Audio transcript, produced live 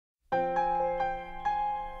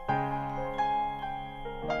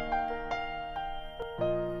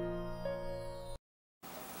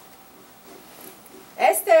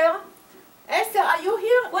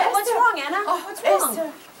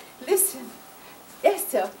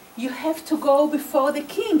Esther, you have to go before the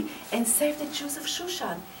king and save the Jews of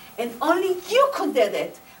Shushan. And only you could do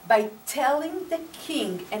that by telling the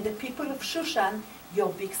king and the people of Shushan your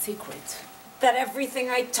big secret. That everything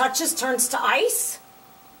I touches turns to ice?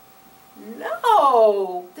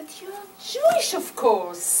 No, that you're Jewish, of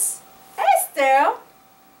course. Esther!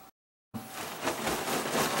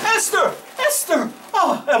 Esther! Esther!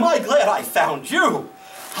 Oh, am I glad I found you!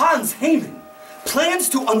 Hans Haman plans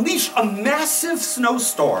to unleash a massive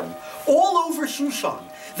snowstorm all over Shushan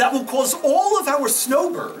that will cause all of our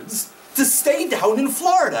snowbirds to stay down in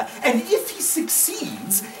Florida. And if he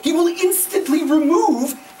succeeds, he will instantly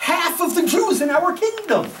remove half of the Jews in our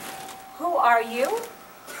kingdom. Who are you?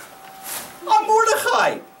 I'm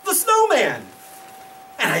Mordecai, the snowman.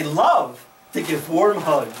 And I love to give warm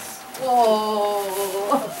hugs.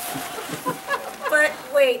 Oh. But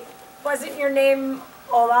wait, wasn't your name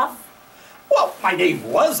Olaf? Well, my name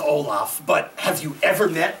was Olaf, but have you ever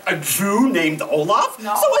met a Jew named Olaf?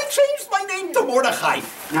 No. So I changed my name to Mordecai.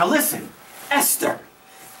 Now listen, Esther,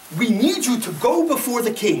 we need you to go before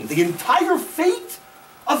the king. The entire fate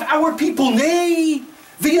of our people, nay,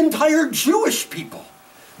 the entire Jewish people,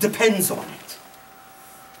 depends on it.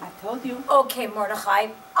 I told you. Okay, Mordecai,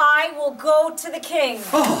 I will go to the king.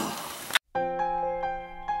 Oh.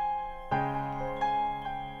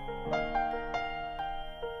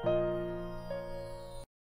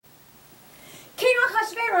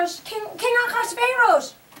 King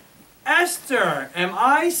Achashverosh! Esther, am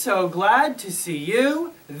I so glad to see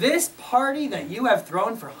you? This party that you have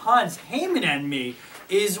thrown for Hans Haman and me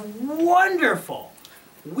is wonderful.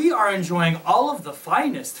 We are enjoying all of the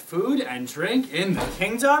finest food and drink in the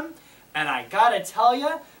kingdom, and I gotta tell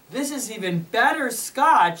you, this is even better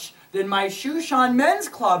scotch than my Shushan Men's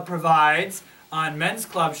Club provides on Men's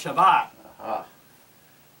Club Shabbat.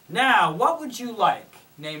 Now, what would you like?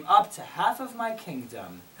 Name up to half of my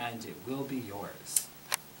kingdom, and it will be yours.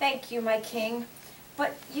 Thank you, my king.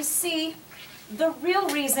 But you see, the real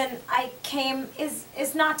reason I came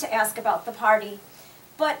is not to ask about the party,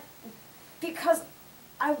 but because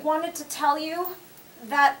I wanted to tell you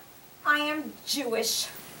that I am Jewish.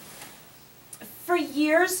 For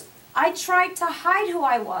years, I tried to hide who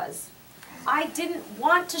I was. I didn't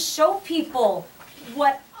want to show people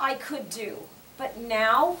what I could do. But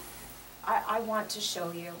now, I want to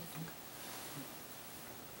show you.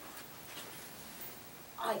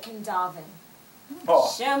 I can daven. Oh.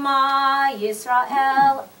 Shema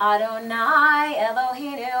Yisrael, Adonai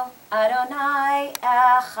Eloheinu, Adonai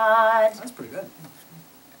Echad. That's pretty good.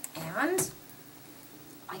 And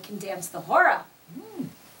I can dance the hora.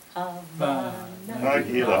 Hava,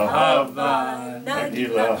 Nagila, Hava,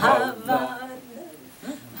 Nagila, Hava.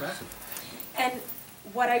 And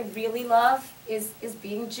what I really love is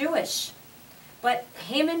being Jewish. But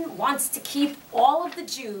Haman wants to keep all of the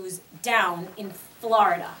Jews down in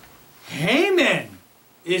Florida. Haman!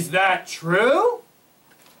 Is that true?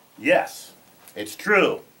 Yes, it's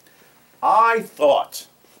true. I thought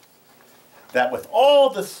that with all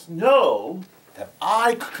the snow, that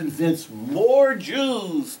I could convince more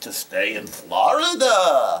Jews to stay in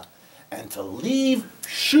Florida and to leave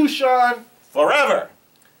Shushan forever.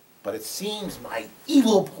 But it seems my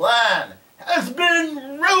evil plan has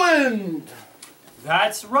been ruined.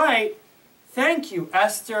 That's right. Thank you,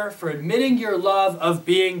 Esther, for admitting your love of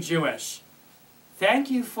being Jewish.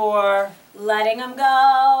 Thank you for... Letting them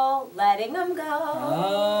go, letting them go.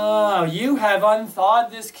 Oh, you have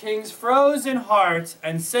unthawed this king's frozen heart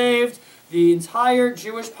and saved the entire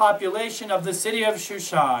Jewish population of the city of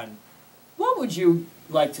Shushan. What would you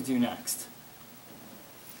like to do next?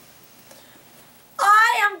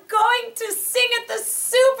 I am going to sing at the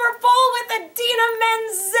Super Bowl with Adina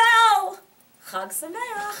Menzel. Chag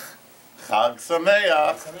Sameach. Chag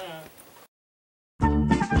Sameach.